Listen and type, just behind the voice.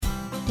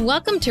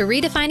Welcome to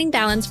Redefining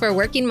Balance for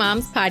Working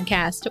Moms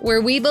podcast,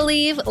 where we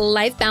believe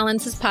life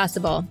balance is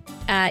possible.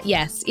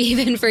 Yes,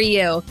 even for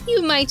you.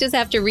 You might just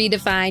have to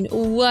redefine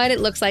what it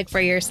looks like for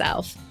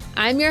yourself.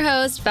 I'm your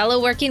host, fellow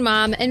working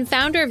mom, and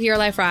founder of Your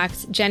Life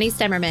Rocks, Jenny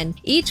Stemmerman.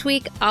 Each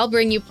week, I'll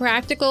bring you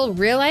practical,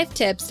 real-life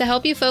tips to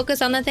help you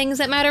focus on the things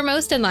that matter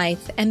most in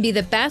life and be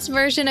the best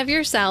version of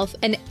yourself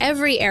in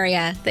every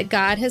area that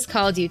God has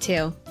called you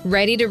to.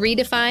 Ready to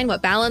redefine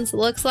what balance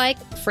looks like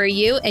for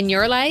you in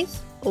your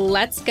life?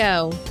 Let's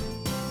go.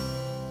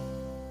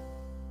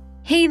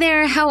 Hey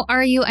there, how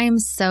are you? I am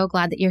so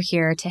glad that you're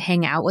here to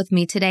hang out with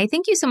me today.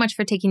 Thank you so much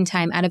for taking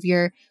time out of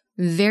your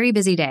very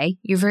busy day,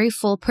 your very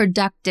full,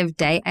 productive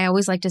day. I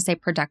always like to say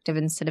productive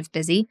instead of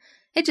busy.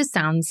 It just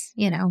sounds,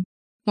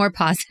 more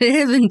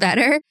positive and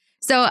better.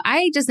 So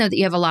I just know that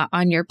you have a lot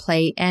on your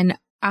plate, and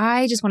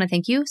I just want to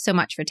thank you so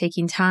much for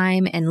taking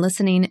time and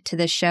listening to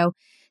this show.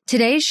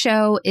 Today's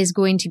show is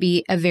going to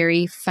be a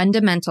very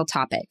fundamental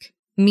topic,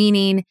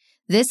 meaning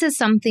this is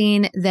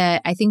something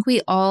that I think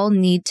we all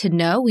need to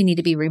know. We need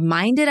to be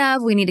reminded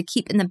of. We need to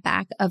keep in the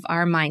back of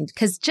our mind.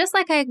 Because just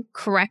like I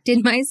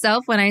corrected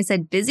myself when I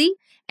said busy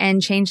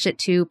and changed it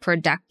to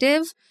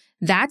productive,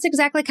 that's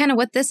exactly kind of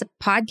what this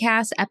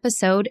podcast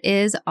episode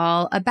is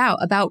all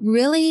about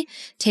really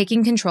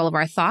taking control of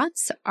our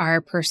thoughts, our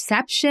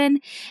perception,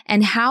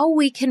 and how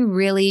we can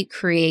really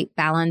create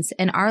balance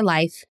in our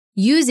life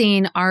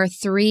using our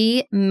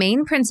three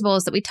main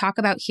principles that we talk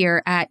about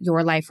here at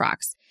Your Life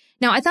Rocks.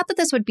 Now, I thought that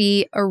this would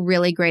be a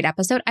really great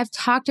episode. I've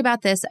talked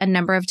about this a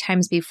number of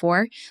times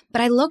before, but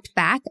I looked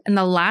back, and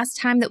the last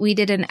time that we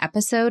did an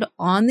episode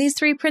on these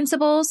three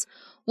principles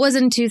was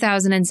in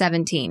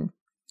 2017.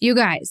 You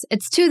guys,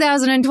 it's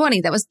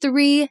 2020. That was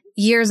 3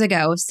 years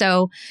ago.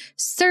 So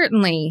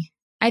certainly,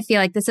 I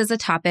feel like this is a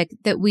topic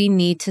that we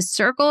need to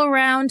circle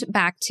around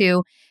back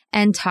to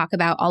and talk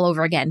about all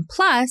over again.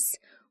 Plus,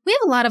 we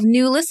have a lot of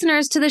new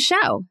listeners to the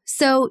show.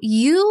 So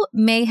you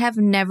may have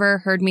never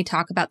heard me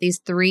talk about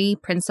these three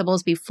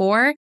principles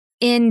before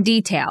in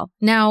detail.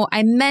 Now,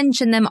 I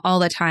mention them all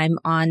the time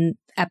on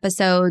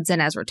episodes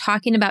and as we're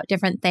talking about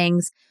different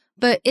things,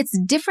 but it's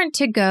different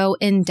to go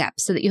in depth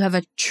so that you have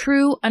a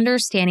true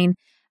understanding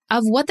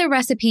of what the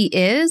recipe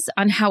is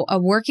on how a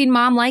working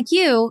mom like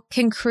you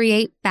can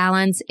create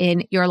balance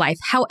in your life,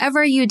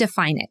 however you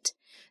define it.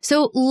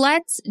 So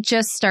let's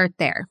just start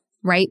there.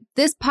 Right?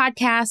 This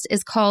podcast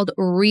is called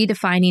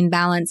Redefining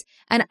Balance,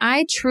 and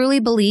I truly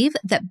believe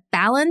that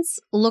balance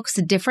looks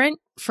different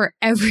for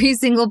every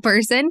single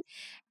person.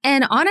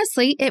 And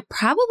honestly, it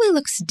probably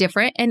looks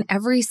different in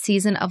every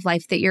season of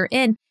life that you're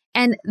in.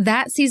 And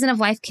that season of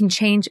life can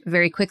change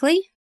very quickly.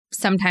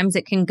 Sometimes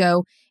it can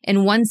go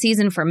in one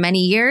season for many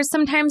years.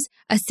 Sometimes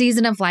a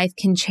season of life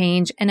can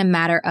change in a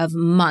matter of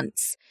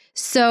months.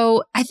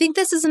 So I think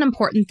this is an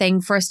important thing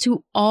for us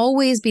to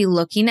always be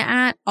looking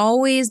at,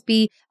 always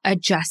be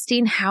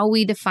adjusting how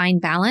we define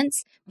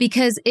balance,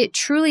 because it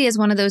truly is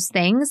one of those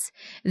things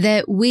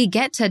that we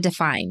get to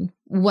define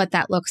what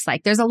that looks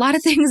like. There's a lot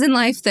of things in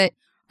life that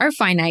are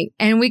finite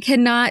and we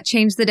cannot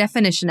change the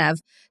definition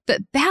of, but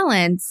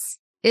balance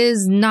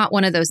is not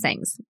one of those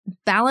things.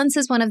 Balance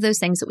is one of those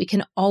things that we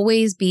can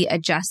always be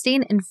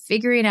adjusting and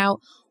figuring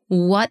out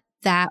what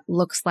that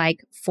looks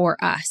like for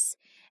us.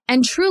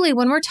 And truly,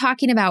 when we're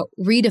talking about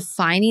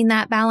redefining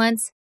that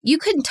balance, you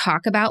can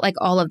talk about like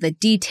all of the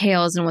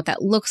details and what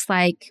that looks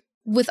like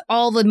with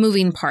all the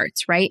moving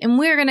parts, right? And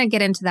we're going to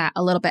get into that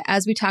a little bit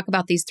as we talk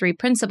about these three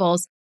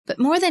principles. But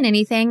more than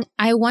anything,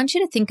 I want you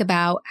to think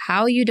about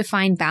how you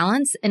define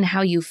balance and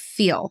how you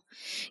feel.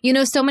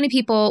 So many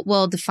people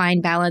will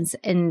define balance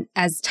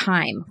as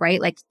time,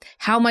 right? Like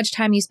how much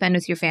time you spend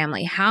with your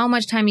family, how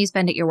much time you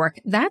spend at your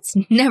work. That's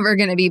never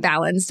going to be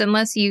balanced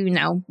unless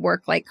you,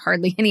 work like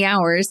hardly any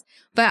hours.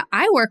 But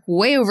I work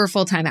way over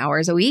full-time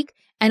hours a week.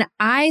 And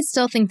I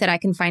still think that I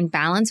can find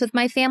balance with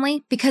my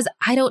family because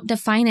I don't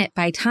define it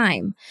by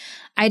time.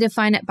 I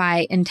define it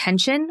by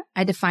intention.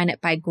 I define it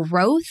by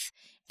growth.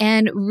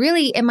 And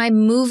really, am I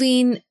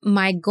moving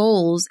my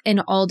goals in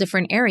all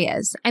different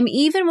areas?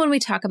 Even when we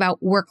talk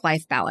about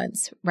work-life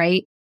balance,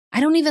 right? I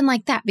don't even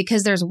like that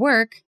because there's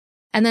work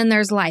and then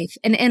there's life.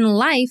 And in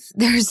life,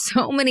 there's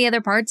so many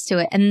other parts to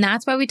it. And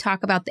that's why we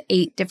talk about the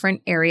 8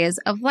 different areas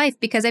of life,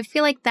 because I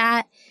feel like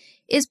that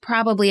is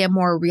probably a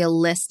more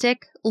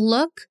realistic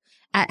look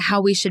at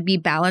how we should be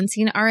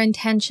balancing our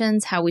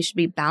intentions, how we should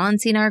be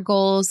balancing our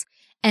goals.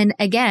 And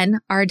again,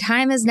 our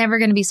time is never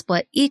going to be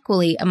split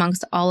equally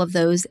amongst all of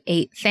those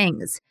 8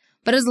 things.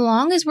 But as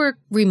long as we're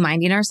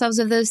reminding ourselves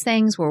of those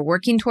things, we're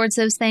working towards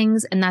those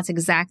things, and that's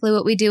exactly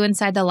what we do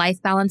inside the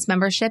Life Balance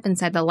membership,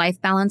 inside the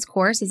Life Balance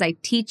course, is I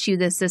teach you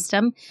this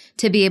system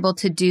to be able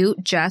to do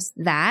just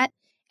that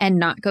and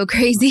not go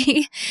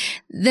crazy.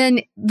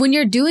 Then when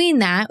you're doing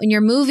that, when you're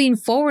moving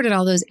forward in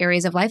all those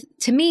areas of life,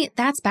 to me,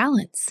 that's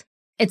balance.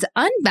 It's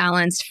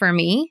unbalanced for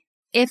me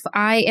if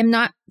I am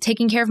not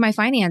taking care of my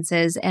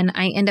finances and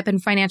I end up in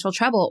financial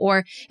trouble,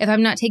 or if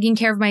I'm not taking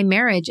care of my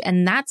marriage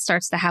and that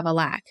starts to have a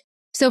lack.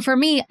 So for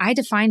me, I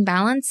define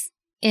balance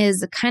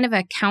is kind of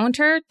a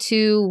counter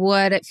to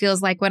what it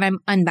feels like when I'm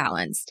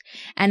unbalanced.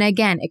 And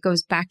again, it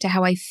goes back to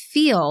how I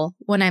feel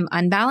when I'm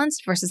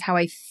unbalanced versus how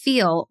I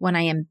feel when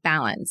I am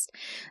balanced.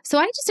 So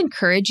I just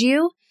encourage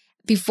you,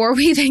 before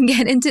we even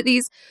get into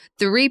these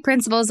 3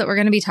 principles that we're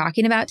going to be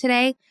talking about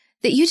today,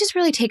 that you just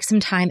really take some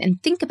time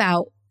and think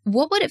about,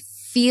 what would it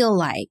feel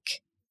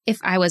like if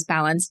I was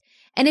balanced?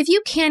 And if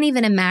you can't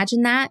even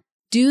imagine that,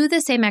 do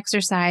the same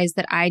exercise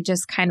that I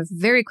just kind of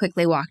very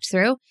quickly walked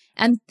through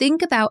and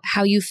think about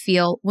how you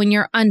feel when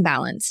you're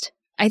unbalanced.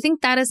 I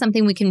think that is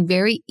something we can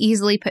very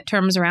easily put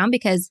terms around,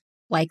 because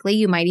likely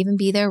you might even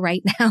be there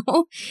right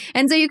now.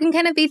 And so you can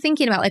kind of be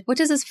thinking about, like, what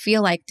does this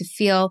feel like to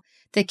feel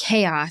the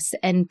chaos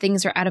and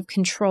things are out of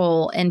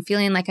control and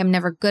feeling like I'm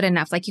never good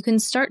enough? Like, you can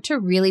start to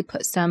really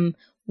put some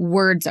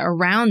words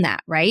around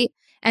that, right?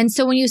 And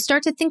so when you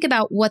start to think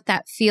about what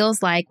that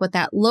feels like, what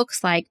that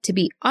looks like to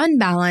be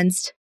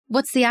unbalanced,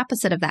 what's the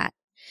opposite of that?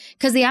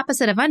 Because the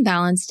opposite of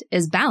unbalanced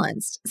is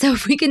balanced. So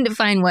if we can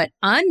define what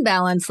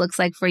unbalanced looks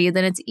like for you,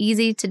 then it's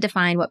easy to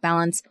define what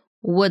balance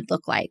would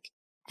look like.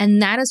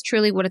 And that is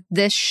truly what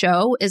this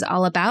show is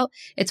all about.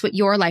 It's what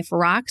Your Life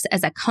Rocks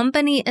as a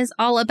company is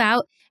all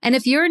about. And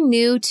if you're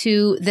new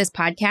to this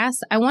podcast,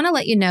 I want to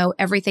let you know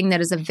everything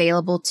that is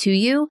available to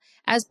you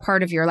as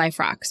part of Your Life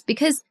Rocks,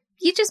 because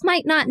you just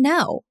might not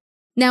know.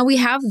 Now, we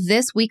have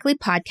this weekly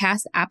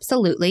podcast,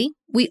 absolutely.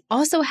 We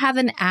also have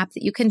an app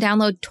that you can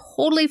download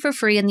totally for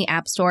free in the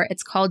App Store.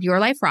 It's called Your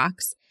Life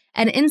Rocks.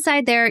 And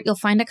inside there, you'll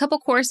find a couple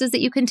courses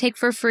that you can take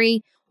for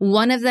free.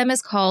 One of them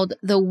is called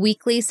the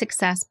Weekly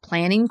Success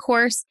Planning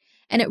Course,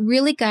 and it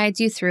really guides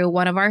you through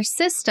one of our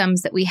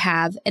systems that we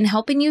have in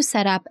helping you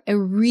set up a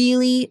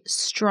really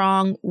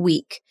strong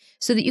week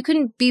so that you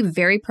can be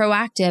very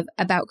proactive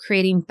about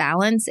creating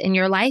balance in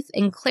your life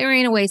and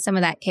clearing away some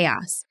of that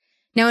chaos.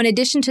 Now, in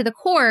addition to the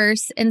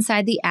course,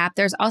 inside the app,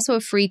 there's also a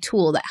free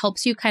tool that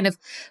helps you kind of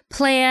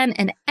plan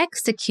and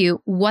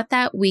execute what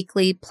that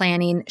weekly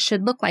planning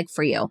should look like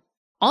for you.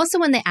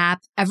 Also in the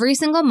app, every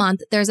single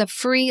month, there's a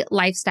free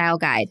lifestyle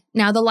guide.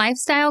 Now, the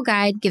lifestyle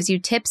guide gives you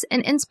tips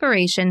and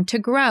inspiration to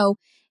grow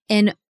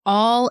in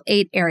all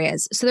 8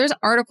 areas. So there's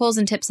articles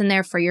and tips in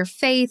there for your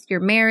faith,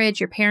 your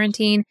marriage, your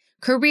parenting,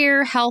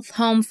 career, health,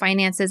 home,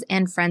 finances,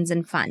 and friends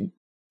and fun.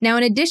 Now,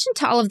 in addition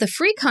to all of the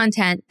free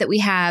content that we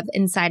have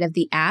inside of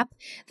the app,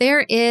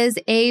 there is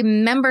a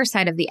member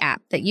side of the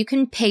app that you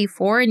can pay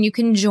for and you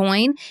can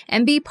join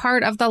and be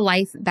part of the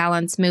Life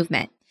Balance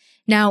movement.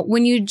 Now,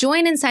 when you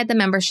join inside the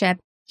membership,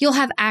 you'll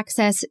have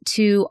access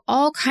to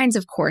all kinds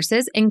of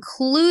courses,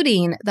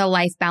 including the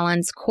Life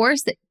Balance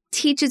course that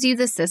teaches you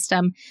the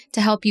system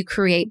to help you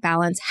create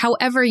balance,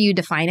 however you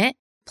define it.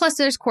 Plus,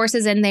 there's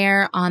courses in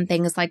there on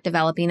things like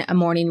developing a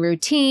morning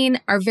routine.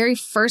 Our very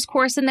first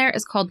course in there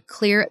is called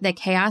Clear the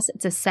Chaos.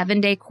 It's a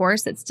 7-day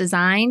course that's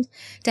designed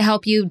to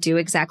help you do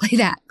exactly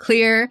that.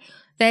 Clear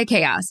the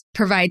chaos.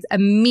 Provides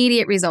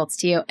immediate results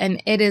to you.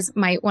 And it is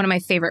one of my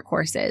favorite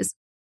courses.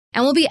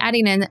 And we'll be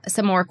adding in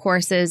some more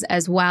courses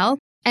as well.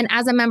 And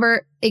as a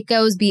member, it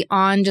goes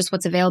beyond just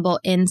what's available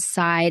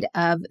inside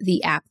of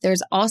the app.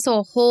 There's also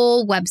a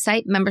whole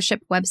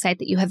membership website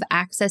that you have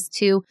access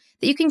to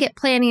that you can get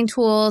planning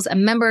tools, a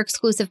member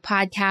exclusive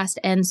podcast,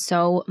 and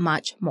so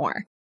much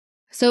more.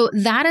 So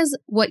that is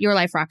what Your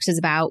Life Rocks is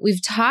about.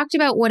 We've talked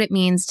about what it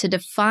means to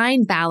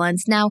define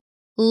balance. Now,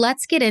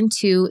 let's get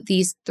into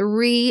these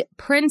 3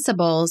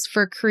 principles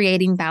for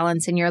creating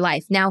balance in your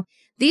life. Now,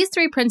 these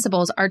 3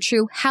 principles are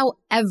true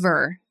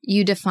however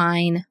you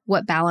define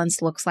what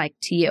balance looks like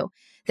to you.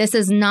 This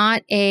is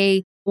not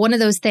one of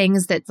those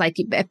things that's like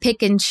a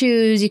pick and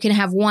choose. You can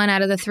have 1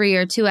 out of the 3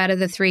 or 2 out of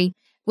the 3.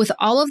 With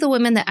all of the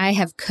women that I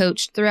have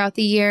coached throughout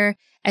the year,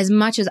 as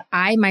much as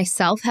I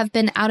myself have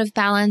been out of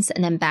balance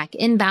and then back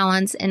in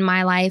balance in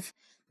my life,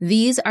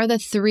 these are the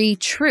 3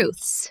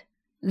 truths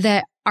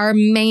that are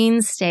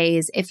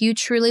mainstays. If you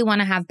truly want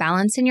to have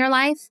balance in your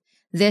life,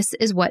 this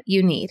is what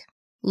you need.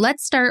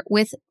 Let's start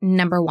with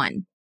number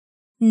 1.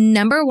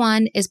 Number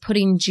 1 is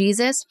putting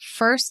Jesus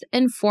first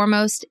and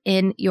foremost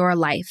in your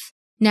life.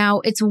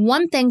 Now, it's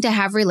one thing to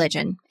have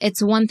religion.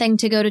 It's one thing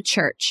to go to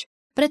church,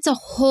 but it's a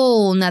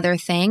whole nother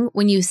thing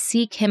when you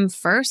seek Him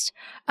first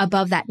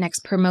above that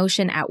next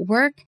promotion at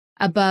work,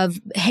 above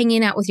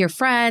hanging out with your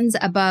friends,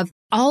 above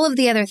all of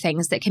the other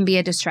things that can be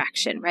a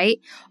distraction, right?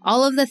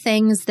 All of the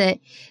things that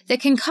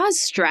can cause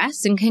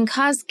stress and can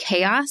cause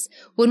chaos.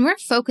 When we're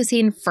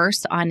focusing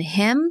first on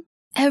Him,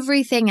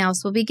 everything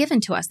else will be given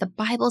to us. The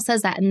Bible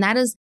says that, and that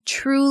is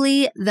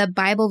truly the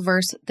Bible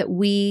verse that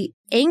we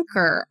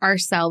anchor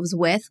ourselves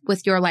with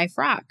Your Life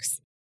Rocks,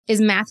 is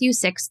Matthew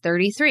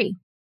 6:33.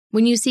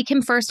 When you seek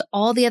Him first,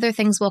 all the other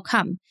things will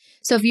come.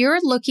 So if you're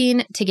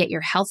looking to get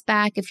your health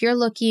back, if you're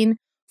looking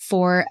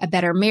for a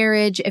better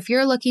marriage, if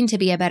you're looking to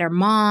be a better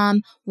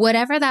mom,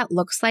 whatever that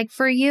looks like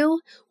for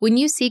you, when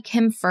you seek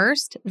Him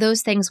first,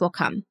 those things will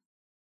come.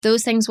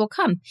 Those things will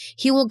come.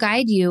 He will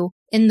guide you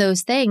in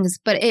those things,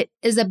 but it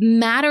is a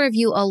matter of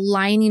you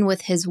aligning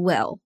with His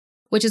will,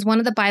 which is one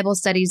of the Bible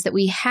studies that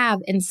we have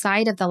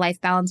inside of the Life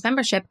Balance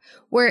membership,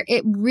 where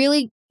it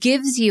really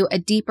gives you a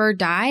deeper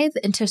dive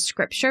into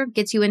scripture,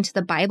 gets you into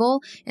the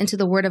Bible, into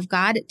the Word of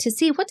God to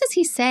see what does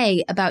he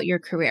say about your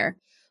career?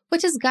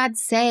 What does God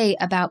say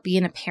about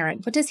being a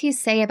parent? What does he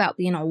say about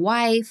being a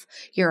wife,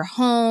 your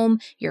home,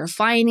 your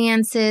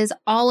finances,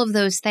 all of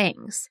those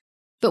things?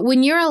 But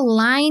when you're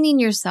aligning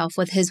yourself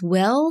with his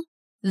will,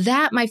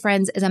 that, my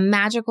friends, is a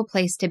magical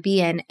place to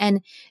be in. And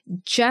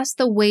just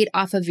the weight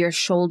off of your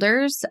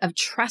shoulders of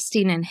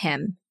trusting in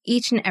him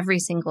each and every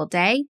single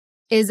day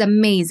is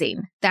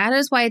amazing. That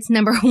is why it's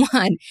number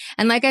one.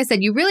 And like I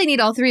said, you really need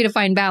all three to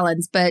find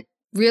balance. But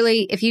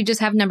really, if you just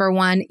have number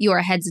one, you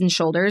are heads and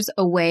shoulders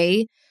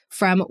away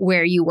from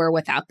where you were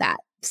without that.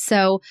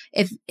 So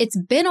if it's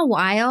been a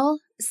while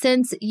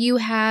since you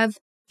have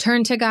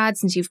turned to God,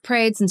 since you've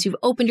prayed, since you've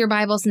opened your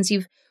Bible, since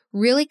you've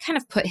really kind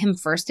of put him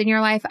first in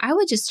your life, I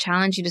would just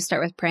challenge you to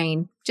start with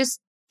praying. Just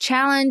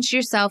challenge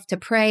yourself to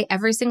pray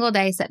every single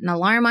day, set an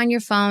alarm on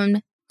your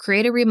phone,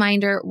 create a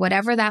reminder,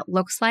 whatever that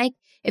looks like.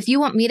 If you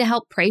want me to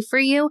help pray for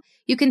you,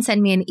 you can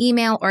send me an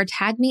email or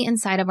tag me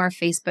inside of our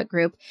Facebook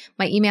group.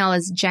 My email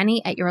is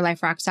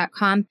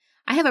jenny@yourliferocks.com.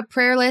 I have a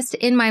prayer list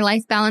in my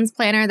Life Balance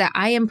Planner that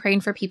I am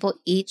praying for people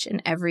each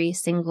and every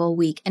single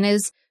week. And it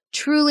is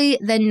truly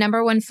the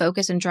number one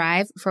focus and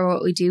drive for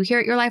what we do here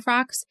at Your Life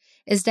Rocks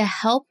is to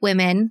help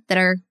women that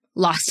are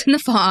lost in the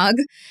fog,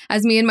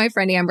 as me and my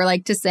friend Amber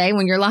like to say,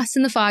 when you're lost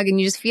in the fog and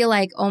you just feel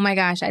like, oh my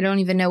gosh, I don't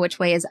even know which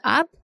way is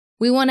up.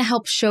 We want to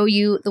help show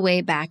you the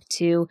way back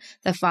to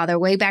the Father,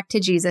 way back to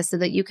Jesus, so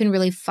that you can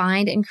really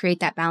find and create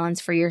that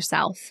balance for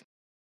yourself.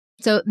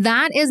 So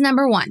that is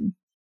number one.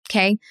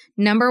 Okay.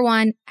 Number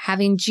one,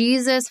 having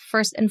Jesus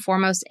first and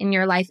foremost in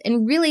your life.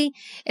 And really,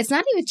 it's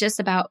not even just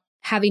about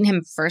having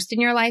him first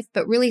in your life,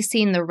 but really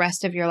seeing the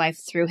rest of your life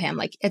through him.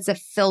 Like it's a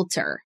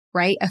filter,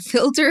 right? A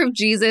filter of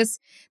Jesus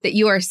that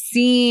you are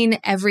seeing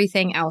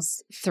everything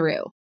else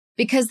through,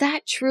 because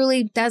that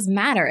truly does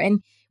matter. And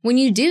when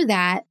you do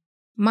that,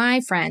 my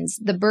friends,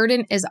 the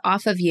burden is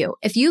off of you.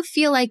 If you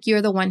feel like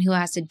you're the one who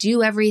has to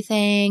do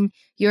everything,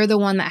 you're the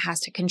one that has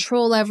to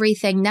control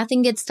everything,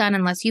 nothing gets done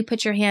unless you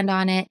put your hand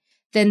on it,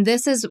 then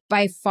this is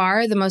by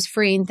far the most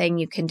freeing thing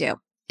you can do,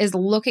 is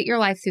look at your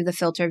life through the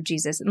filter of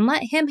Jesus and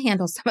let him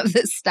handle some of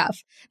this stuff.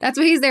 That's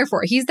what he's there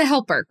for. He's the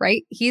helper,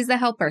 right? He's the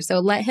helper. So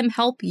let him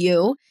help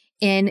you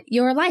in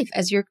your life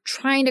as you're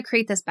trying to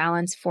create this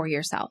balance for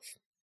yourself.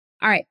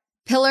 All right.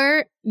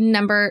 Pillar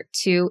number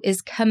 2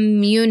 is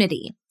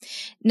community.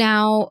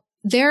 Now,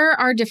 there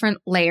are different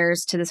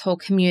layers to this whole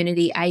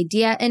community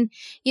idea. And,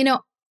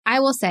 I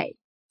will say,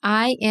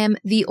 I am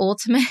the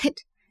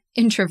ultimate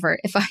introvert.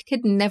 If I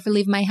could never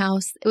leave my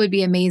house, it would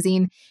be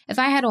amazing. If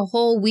I had a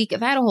whole week,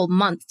 if I had a whole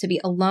month to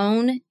be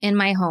alone in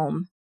my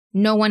home,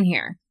 no one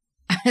here,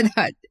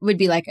 that would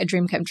be like a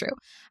dream come true.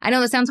 I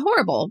know that sounds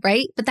horrible,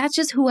 right? But that's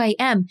just who I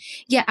am.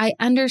 Yet I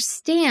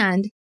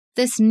understand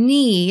this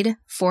need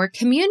for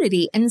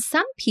community. And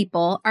some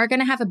people are going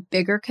to have a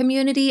bigger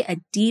community, a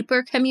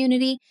deeper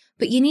community,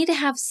 but you need to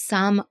have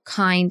some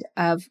kind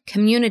of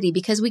community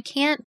because we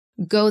can't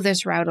go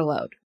this route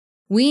alone.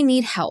 We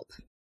need help.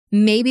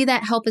 Maybe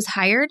that help is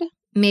hired.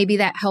 Maybe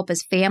that help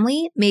is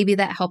family. Maybe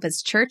that help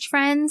is church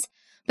friends.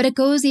 But it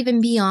goes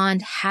even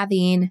beyond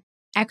having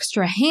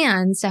extra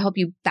hands to help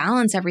you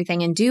balance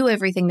everything and do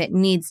everything that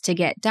needs to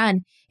get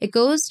done. It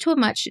goes to a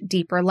much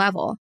deeper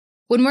level.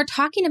 When we're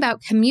talking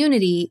about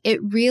community, it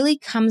really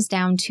comes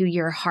down to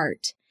your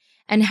heart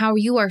and how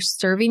you are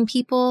serving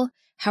people,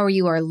 how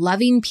you are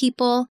loving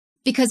people,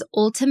 because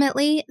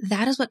ultimately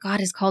that is what God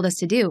has called us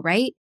to do,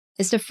 right?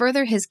 Is to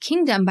further his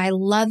kingdom by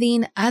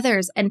loving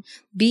others and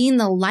being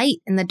the light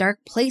in the dark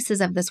places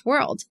of this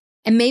world.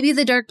 And maybe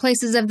the dark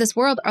places of this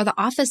world are the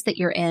office that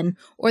you're in,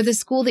 or the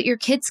school that your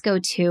kids go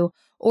to,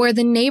 or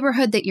the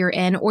neighborhood that you're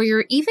in, or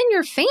even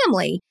your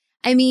family.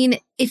 I mean,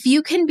 if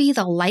you can be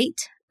the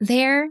light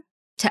there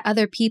to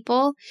other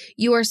people,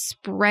 you are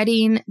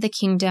spreading the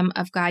kingdom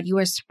of God. You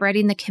are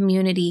spreading the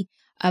community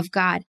of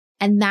God.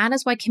 And that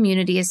is why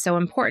community is so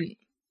important.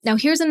 Now,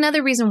 here's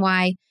another reason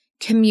why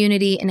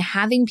community and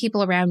having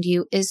people around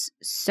you is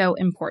so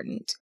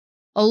important.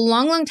 A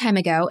long, long time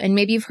ago, and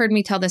maybe you've heard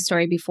me tell this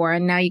story before,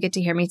 and now you get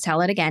to hear me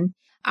tell it again.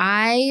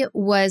 I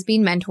was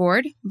being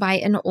mentored by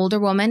an older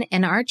woman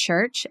in our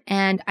church,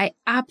 and I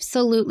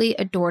absolutely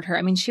adored her.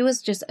 I mean, she was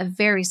just a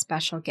very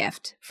special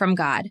gift from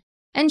God.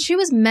 And she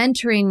was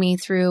mentoring me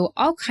through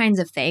all kinds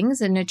of things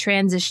in a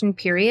transition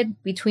period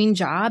between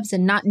jobs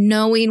and not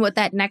knowing what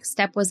that next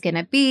step was going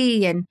to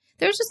be. And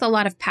there's just a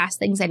lot of past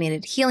things I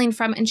needed healing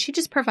from. And she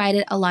just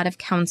provided a lot of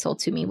counsel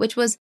to me, which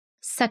was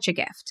such a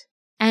gift.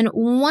 And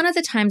one of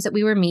the times that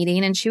we were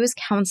meeting and she was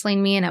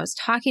counseling me and I was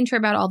talking to her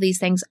about all these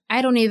things,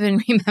 I don't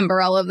even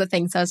remember all of the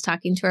things I was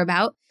talking to her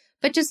about,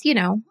 but just,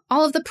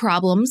 all of the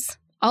problems,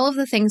 all of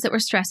the things that were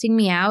stressing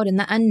me out and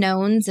the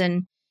unknowns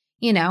and,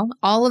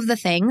 all of the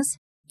things.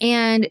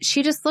 And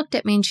she just looked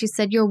at me and she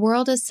said, "Your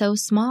world is so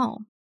small.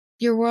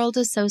 Your world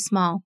is so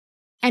small."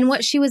 And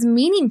what she was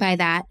meaning by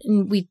that,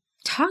 and we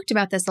talked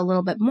about this a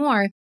little bit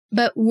more,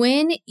 but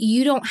when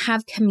you don't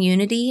have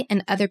community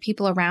and other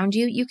people around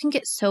you, you can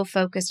get so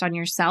focused on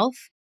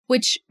yourself,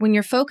 which when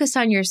you're focused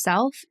on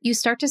yourself, you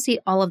start to see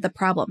all of the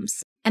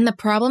problems. And the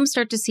problems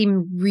start to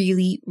seem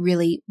really,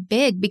 really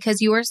big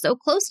because you are so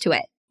close to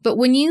it. But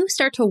when you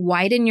start to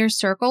widen your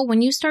circle,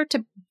 when you start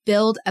to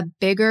build a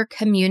bigger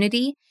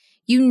community,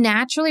 you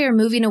naturally are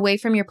moving away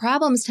from your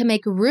problems to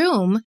make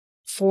room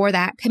for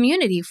that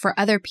community, for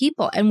other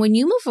people. And when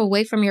you move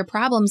away from your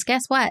problems,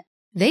 guess what?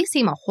 They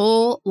seem a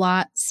whole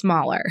lot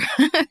smaller.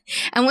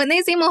 And when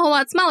they seem a whole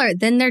lot smaller,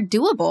 then they're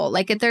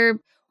doable.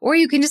 Or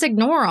you can just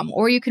ignore them,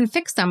 or you can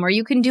fix them, or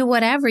you can do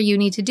whatever you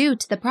need to do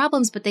to the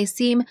problems, but they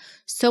seem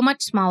so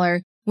much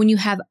smaller when you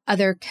have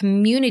other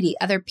community,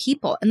 other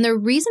people. And the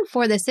reason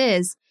for this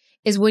is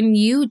when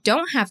you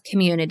don't have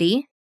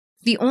community,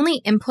 the only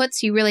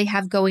inputs you really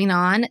have going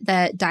on,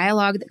 the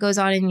dialogue that goes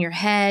on in your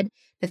head,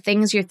 the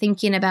things you're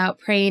thinking about,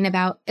 praying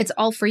about, it's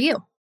all for you.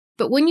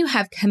 But when you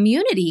have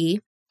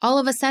community, all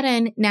of a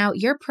sudden, now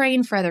you're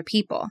praying for other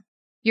people.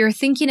 You're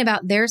thinking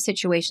about their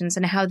situations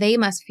and how they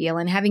must feel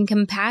and having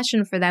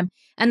compassion for them.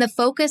 And the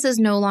focus is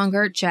no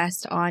longer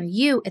just on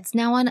you. It's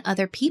now on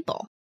other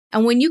people.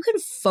 And when you can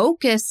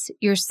focus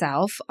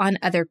yourself on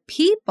other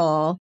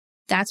people,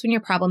 that's when your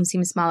problem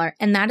seems smaller.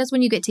 And that is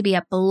when you get to be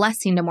a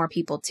blessing to more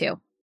people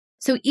too.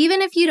 So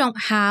even if you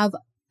don't have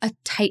a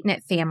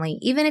tight-knit family,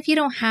 even if you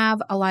don't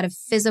have a lot of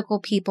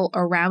physical people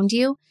around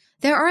you,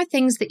 there are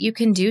things that you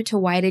can do to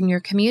widen your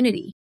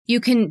community. You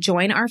can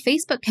join our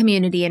Facebook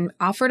community and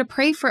offer to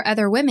pray for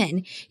other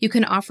women. You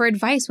can offer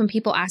advice when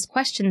people ask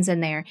questions in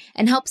there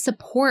and help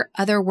support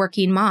other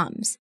working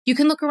moms. You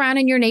can look around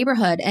in your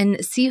neighborhood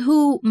and see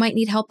who might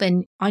need help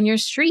on your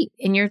street,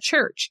 in your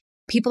church,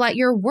 people at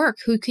your work.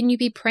 Who can you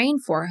be praying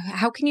for?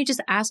 How can you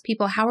just ask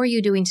people, how are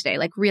you doing today?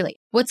 Like really,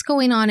 what's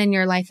going on in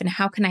your life and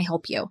how can I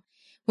help you?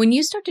 When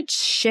you start to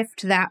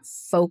shift that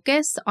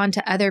focus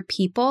onto other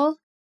people,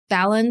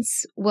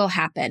 balance will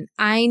happen.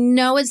 I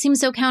know it seems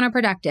so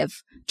counterproductive.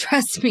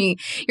 Trust me,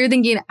 you're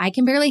thinking, I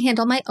can barely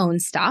handle my own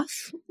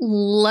stuff,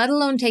 let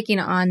alone taking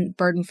on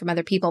burden from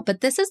other people.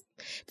 But this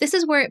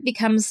is where it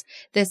becomes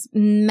this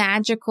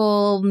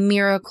magical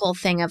miracle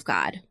thing of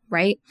God,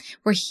 right?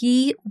 Where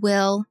He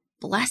will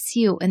bless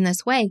you in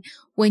this way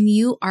when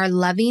you are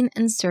loving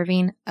and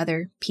serving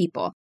other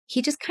people.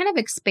 He just kind of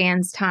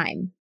expands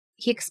time.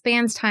 He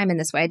expands time in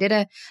this way. I did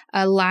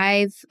a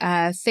live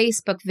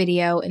Facebook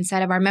video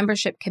inside of our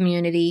membership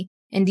community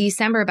in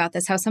December about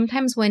this, how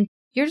sometimes when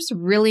you're just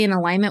really in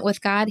alignment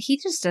with God, He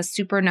just does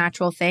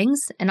supernatural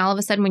things. And all of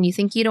a sudden, when you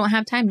think you don't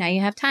have time, now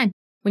you have time.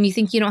 When you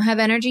think you don't have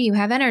energy, you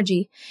have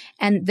energy.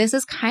 And this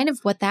is kind of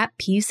what that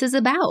piece is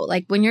about.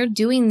 Like when you're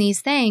doing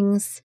these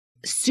things,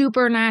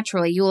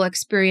 supernaturally, you will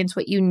experience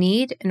what you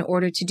need in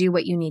order to do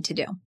what you need to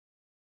do.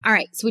 All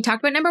right, so we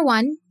talked about number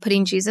 1,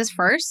 putting Jesus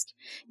first.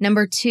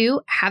 Number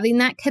 2, having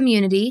that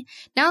community.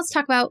 Now let's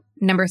talk about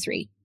number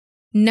 3.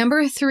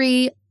 Number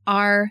 3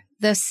 are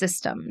the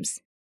systems.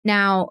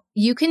 Now,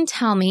 you can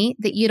tell me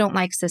that you don't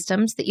like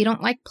systems, that you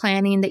don't like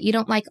planning, that you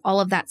don't like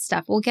all of that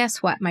stuff. Well,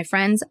 guess what, my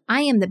friends?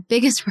 I am the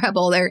biggest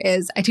rebel there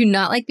is. I do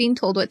not like being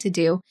told what to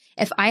do.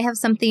 If I have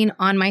something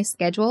on my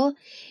schedule,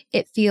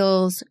 it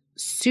feels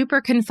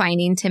super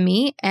confining to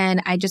me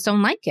and I just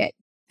don't like it.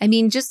 I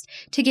mean, just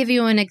to give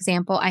you an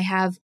example, I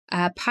have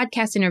a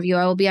podcast interview.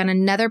 I will be on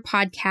another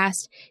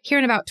podcast here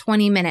in about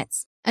 20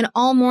 minutes. And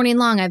all morning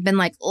long, I've been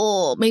like,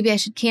 oh, maybe I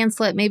should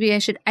cancel it. Maybe I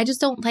should. I just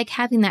don't like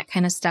having that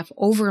kind of stuff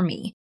over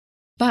me.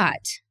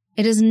 But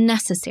it is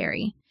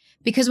necessary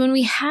because when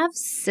we have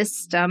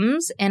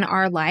systems in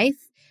our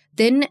life,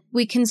 then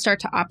we can start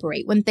to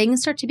operate. When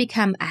things start to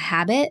become a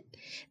habit,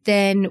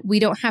 then we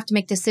don't have to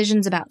make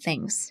decisions about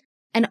things.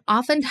 And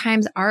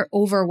oftentimes our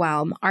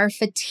overwhelm, our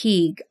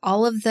fatigue,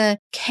 all of the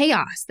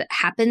chaos that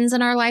happens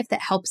in our life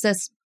that helps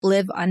us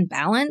live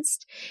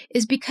unbalanced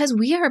is because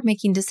we are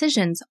making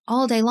decisions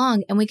all day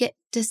long and we get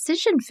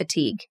decision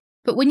fatigue.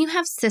 But when you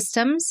have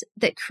systems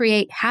that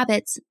create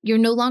habits, you're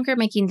no longer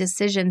making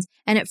decisions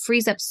and it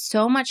frees up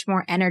so much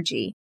more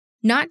energy.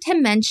 Not to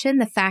mention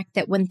the fact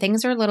that when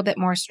things are a little bit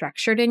more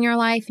structured in your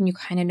life and you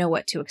kind of know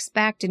what to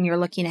expect and you're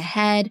looking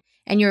ahead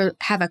and you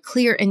have a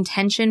clear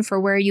intention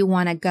for where you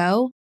want to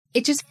go,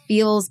 it just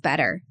feels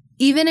better.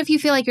 Even if you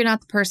feel like you're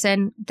not the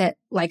person that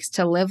likes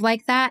to live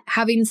like that,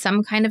 having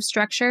some kind of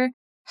structure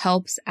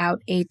helps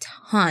out a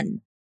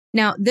ton.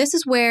 Now, this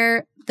is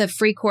where the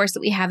free course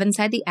that we have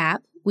inside the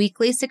app,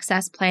 Weekly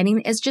Success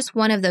Planning, is just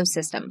one of those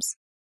systems,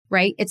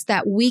 right? It's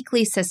that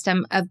weekly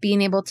system of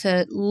being able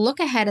to look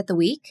ahead at the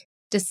week,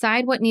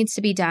 decide what needs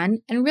to be done,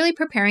 and really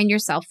preparing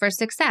yourself for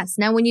success.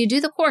 Now, when you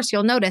do the course,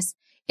 you'll notice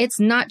it's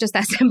not just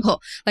that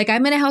simple. Like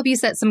I'm going to help you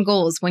set some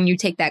goals when you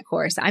take that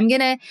course. I'm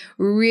going to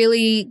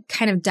really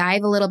kind of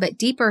dive a little bit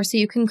deeper so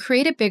you can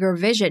create a bigger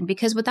vision,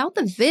 because without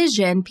the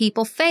vision,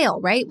 people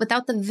fail, right?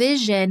 Without the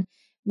vision,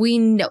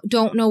 we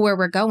don't know where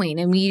we're going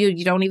and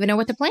you don't even know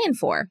what to plan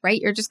for, right?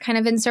 You're just kind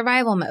of in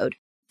survival mode.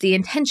 The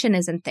intention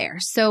isn't there.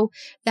 So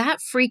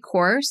that free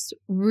course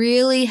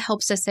really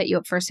helps us set you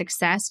up for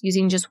success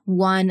using just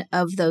one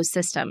of those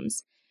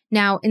systems.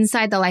 Now,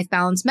 inside the Life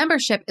Balance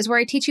membership is where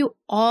I teach you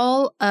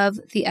all of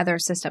the other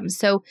systems.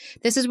 So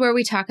this is where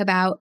we talk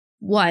about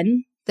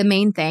 1, the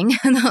main thing,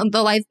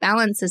 the life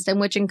balance system,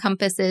 which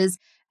encompasses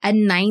a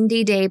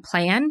 90-day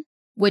plan,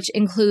 which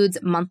includes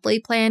monthly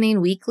planning,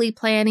 weekly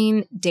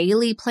planning,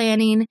 daily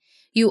planning.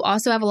 You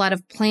also have a lot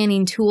of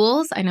planning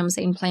tools. I know I'm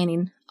saying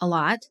planning a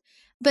lot,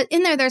 but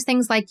in there's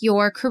things like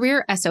your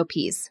career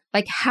SOPs.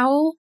 Like,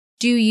 how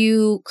do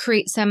you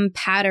create some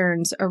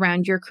patterns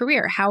around your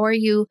career? How are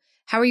you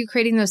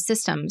creating those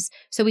systems?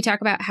 So we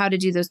talk about how to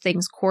do those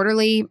things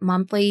quarterly,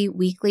 monthly,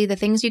 weekly, the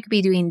things you could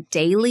be doing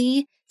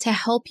daily to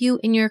help you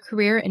in your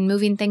career and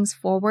moving things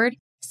forward.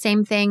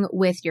 Same thing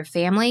with your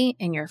family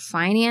and your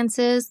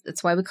finances.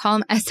 That's why we call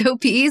them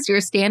SOPs,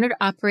 your standard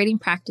operating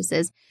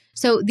practices.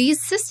 So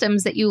these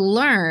systems that you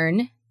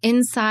learn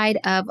inside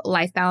of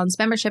Life Balance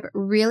membership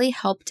really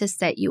help to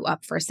set you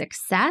up for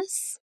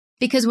success.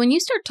 Because when you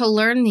start to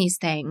learn these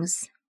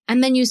things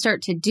and then you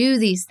start to do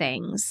these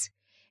things,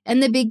 in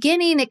the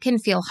beginning, it can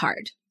feel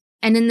hard.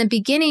 And in the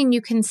beginning,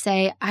 you can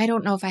say, I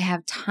don't know if I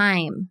have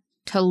time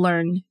to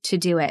learn to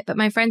do it. But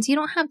my friends, you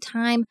don't have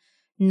time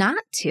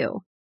not to.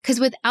 Because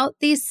without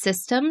these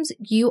systems,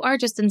 you are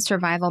just in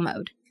survival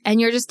mode and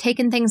you're just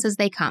taking things as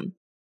they come,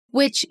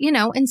 which,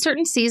 in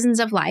certain seasons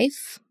of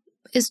life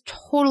is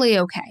totally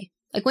okay.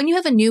 Like when you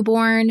have a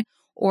newborn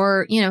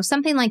or,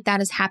 something like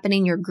that is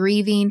happening, you're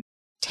grieving,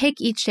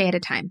 take each day at a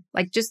time.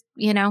 Like just,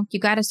 you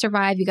got to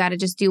survive. You got to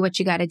just do what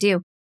you got to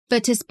do.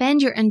 But to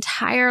spend your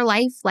entire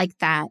life like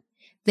that,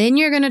 then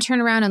you're going to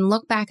turn around and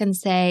look back and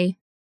say,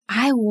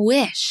 I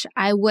wish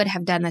I would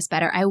have done this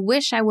better. I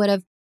wish I would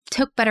have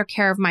took better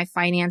care of my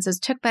finances,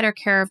 took better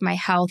care of my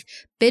health,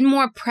 been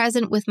more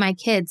present with my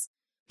kids.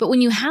 But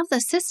when you have the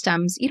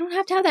systems, you don't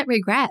have to have that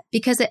regret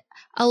because it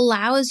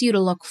allows you to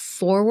look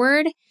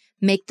forward,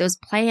 make those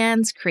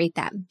plans, create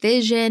that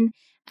vision,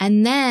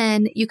 and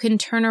then you can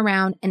turn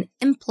around and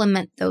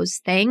implement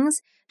those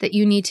things that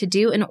you need to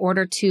do in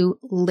order to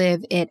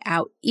live it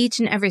out each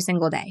and every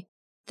single day.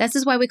 This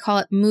is why we call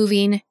it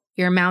moving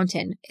your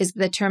mountain, is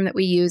the term that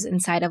we use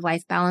inside of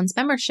Life Balance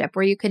membership,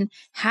 where you can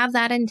have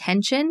that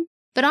intention.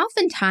 But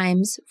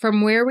oftentimes,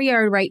 from where we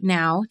are right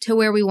now to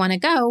where we want to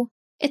go,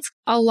 it's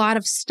a lot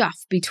of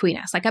stuff between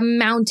us, like a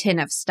mountain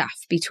of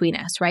stuff between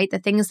us, right? The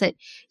things that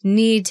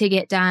need to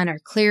get done or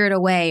cleared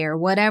away or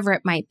whatever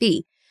it might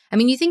be. I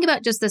mean, you think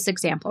about just this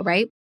example,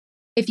 right?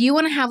 If you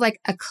want to have like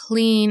a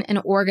clean and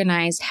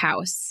organized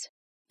house,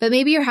 but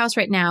maybe your house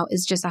right now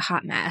is just a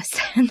hot mess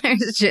and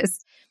there's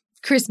just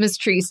Christmas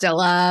tree still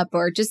up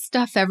or just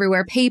stuff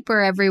everywhere,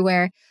 paper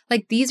everywhere.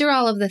 Like these are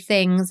all of the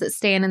things that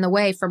stand in the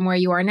way from where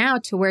you are now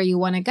to where you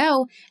want to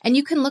go. And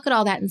you can look at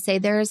all that and say,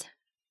 there's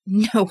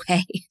no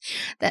way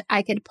that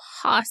I could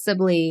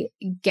possibly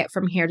get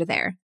from here to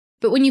there.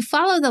 But when you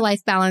follow the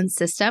Life Balance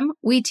system,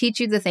 we teach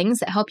you the things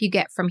that help you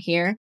get from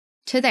here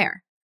to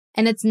there.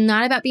 And it's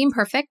not about being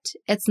perfect.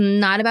 It's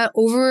not about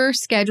over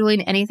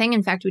scheduling anything.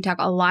 In fact, we talk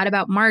a lot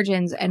about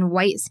margins and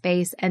white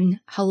space,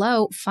 and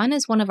fun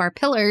is one of our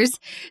pillars.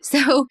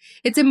 So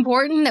it's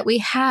important that we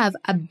have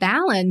a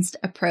balanced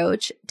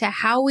approach to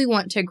how we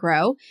want to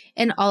grow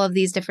in all of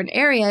these different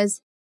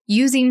areas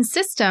using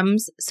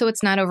systems so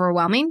it's not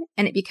overwhelming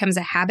and it becomes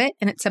a habit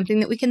and it's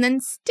something that we can then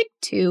stick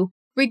to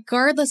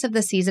regardless of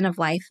the season of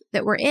life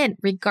that we're in,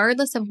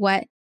 regardless of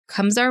what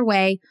comes our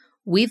way.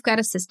 We've got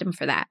a system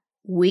for that.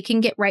 We can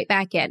get right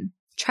back in.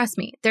 Trust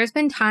me, there's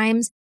been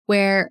times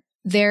where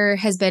there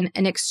has been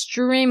an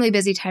extremely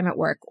busy time at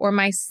work, or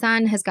my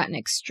son has gotten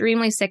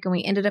extremely sick and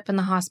we ended up in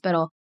the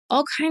hospital.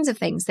 All kinds of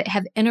things that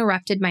have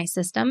interrupted my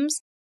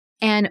systems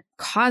and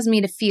caused me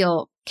to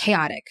feel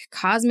chaotic,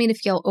 caused me to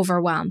feel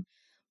overwhelmed.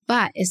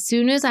 But as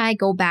soon as I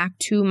go back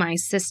to my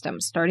system,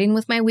 starting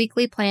with my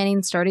weekly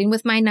planning, starting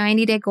with my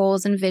 90-day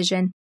goals and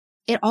vision,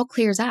 it all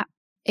clears up.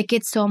 It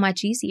gets so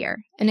much easier,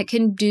 and it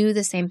can do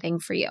the same thing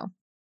for you.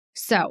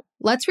 So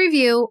let's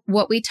review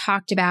what we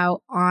talked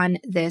about on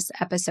this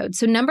episode.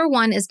 So number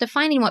one is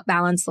defining what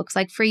balance looks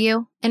like for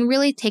you and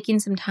really taking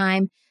some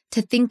time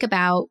to think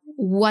about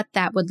what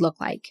that would look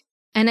like.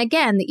 And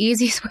again, the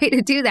easiest way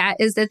to do that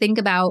is to think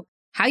about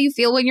how you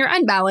feel when you're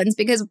unbalanced,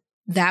 because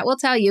that will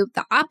tell you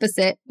the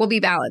opposite will be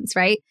balance,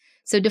 right?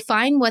 So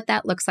define what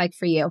that looks like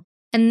for you.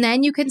 And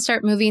then you can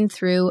start moving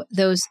through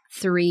those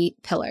 3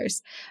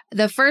 pillars.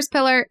 The first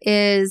pillar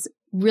is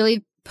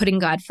really putting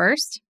God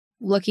first,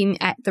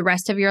 looking at the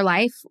rest of your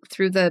life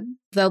through the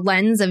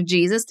lens of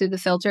Jesus, through the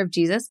filter of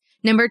Jesus.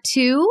 Number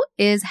 2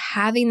 is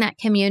having that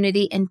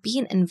community and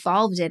being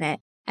involved in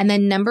it. And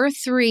then number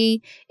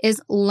 3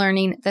 is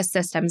learning the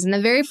systems. And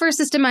the very first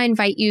system I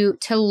invite you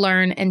to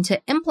learn and to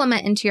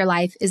implement into your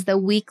life is the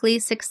Weekly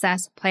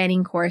Success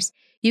Planning course.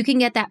 You can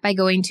get that by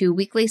going to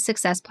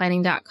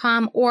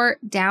weeklysuccessplanning.com or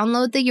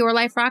download the Your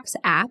Life Rocks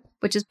app,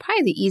 which is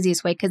probably the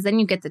easiest way because then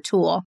you get the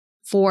tool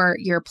for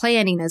your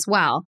planning as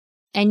well.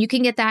 And you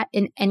can get that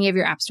in any of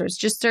your app stores.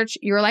 Just search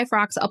Your Life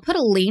Rocks. I'll put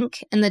a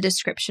link in the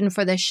description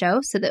for this show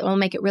so that it will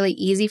make it really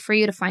easy for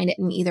you to find it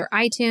in either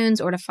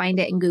iTunes or to find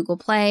it in Google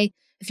Play.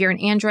 If you're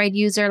an Android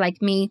user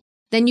like me,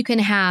 then you can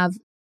have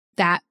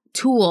that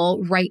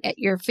tool right at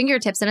your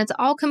fingertips, and it's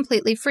all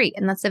completely free.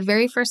 And that's the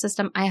very first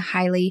system I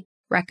highly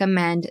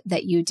recommend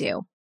that you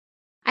do.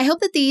 I hope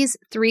that these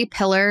 3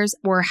 pillars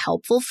were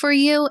helpful for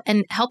you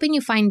and helping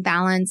you find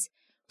balance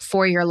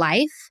for your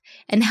life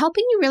and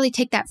helping you really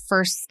take that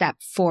first step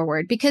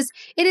forward, because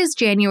it is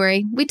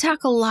January. We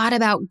talk a lot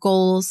about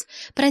goals,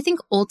 but I think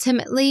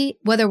ultimately,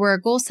 whether we're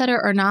a goal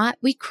setter or not,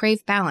 we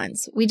crave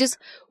balance. We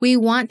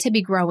want to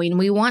be growing.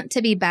 We want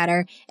to be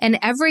better in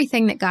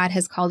everything that God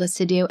has called us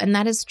to do. And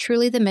that is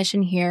truly the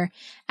mission here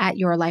at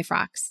Your Life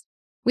Rocks.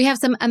 We have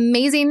some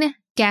amazing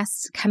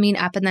guests coming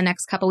up in the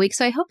next couple weeks.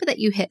 So I hope that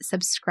you hit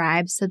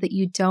subscribe so that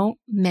you don't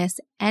miss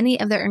any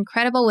of their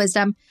incredible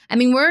wisdom. I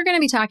mean, we're going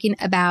to be talking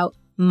about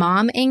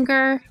mom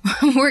anger.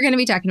 We're going to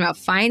be talking about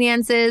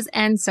finances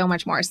and so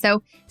much more.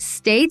 So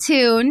stay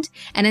tuned.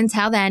 And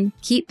until then,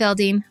 keep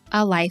building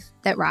a life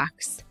that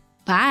rocks.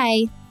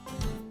 Bye.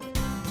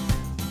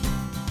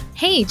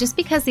 Hey, just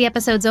because the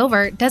episode's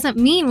over doesn't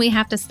mean we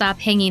have to stop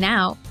hanging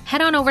out.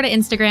 Head on over to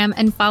Instagram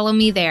and follow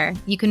me there.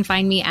 You can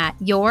find me at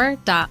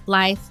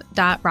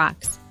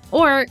your.life.rocks.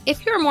 Or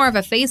if you're more of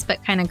a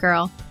Facebook kind of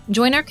girl,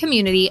 join our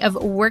community of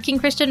working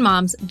Christian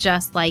moms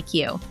just like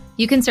you.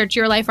 You can search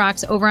Your Life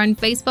Rocks over on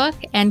Facebook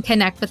and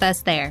connect with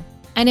us there.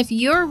 And if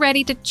you're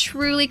ready to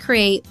truly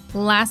create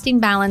lasting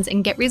balance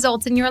and get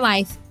results in your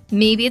life,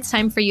 maybe it's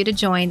time for you to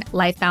join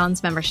Life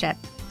Balance Membership.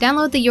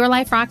 Download the Your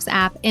Life Rocks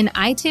app in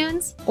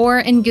iTunes or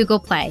in Google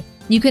Play.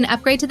 You can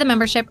upgrade to the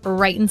membership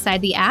right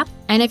inside the app.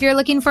 And if you're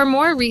looking for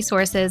more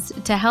resources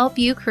to help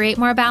you create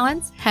more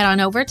balance, head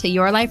on over to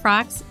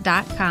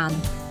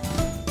yourliferocks.com.